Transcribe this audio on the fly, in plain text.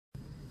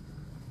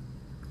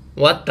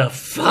What the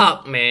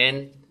fuck,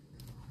 man?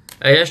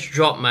 I just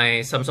dropped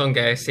my Samsung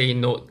Galaxy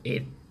Note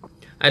 8.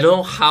 I don't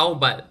know how,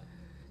 but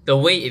the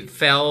way it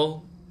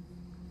fell,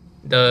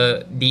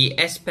 the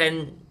S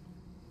Pen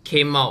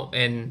came out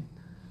and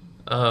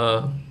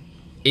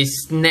it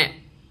snapped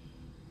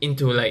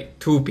into like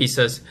two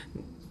pieces.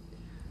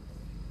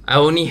 I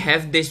only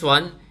have this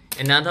one.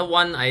 Another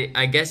one,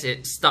 I guess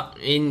it's stuck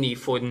in the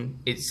phone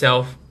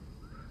itself.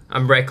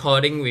 I'm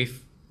recording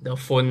with the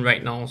phone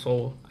right now,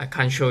 so I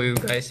can't show you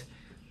guys.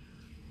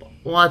 But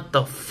what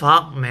the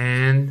fuck,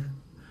 man?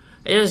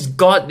 I just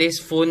got this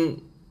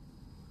phone,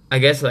 I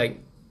guess like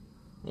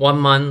 1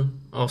 month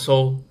or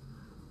so.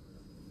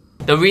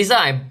 The reason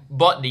I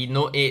bought the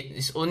Note 8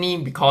 is only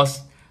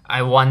because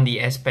I want the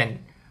S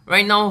Pen.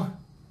 Right now,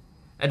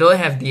 I don't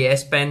have the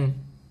S Pen.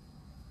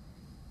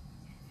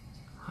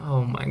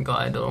 Oh my god,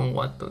 I don't know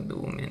what to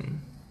do,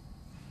 man.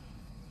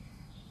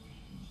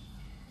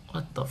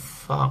 What the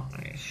fuck,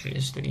 man?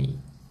 Seriously.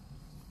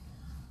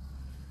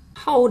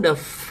 How the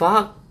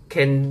fuck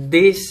can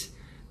this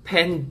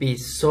pen be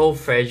so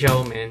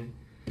fragile, man?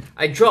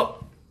 I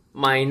dropped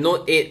my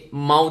Note 8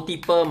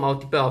 multiple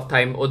of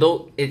time,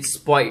 although it's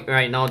spoiled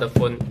right now, the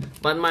phone.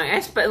 But my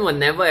S Pen will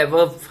never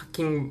ever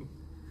fucking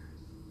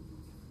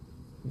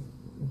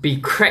be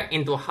cracked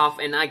into half,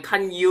 and I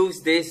can't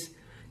use this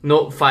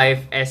Note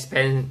 5 S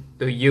Pen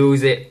to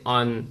use it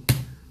on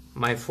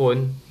my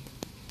phone.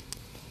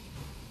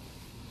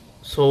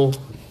 So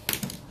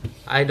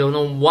I don't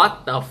know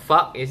what the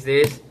fuck is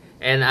this,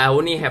 and I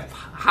only have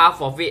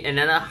half of it.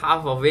 Another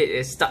half of it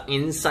is stuck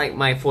inside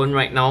my phone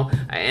right now,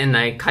 and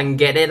I can't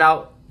get it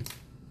out.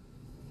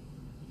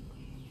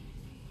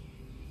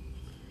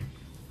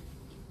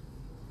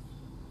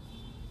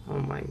 Oh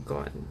my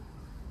god,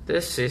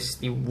 this is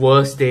the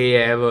worst day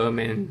ever,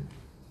 man.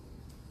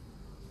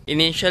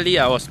 Initially,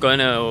 I was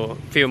gonna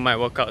film my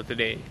workout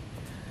today,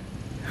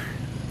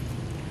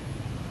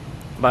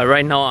 but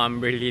right now I'm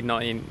really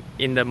not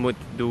in the mood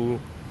to do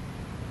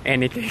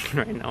anything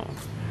right now.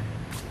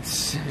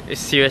 It's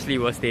seriously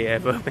worst day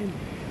ever, man.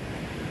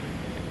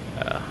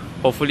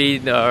 Hopefully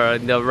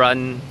the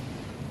run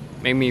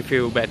made me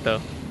feel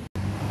better.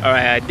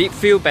 Alright, I did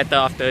feel better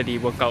after the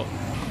workout.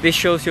 This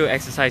shows you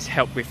exercise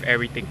help with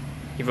everything,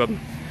 even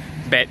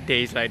bad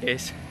days like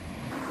this.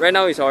 Right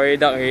now it's already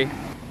dark already.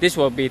 This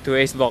will be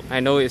today's vlog. I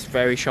know it's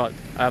very short,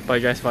 I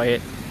apologize for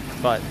it,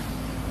 but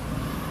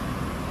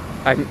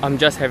I'm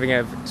just having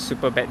a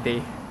super bad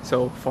day,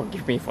 so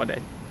forgive me for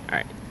that.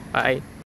 Alright, bye.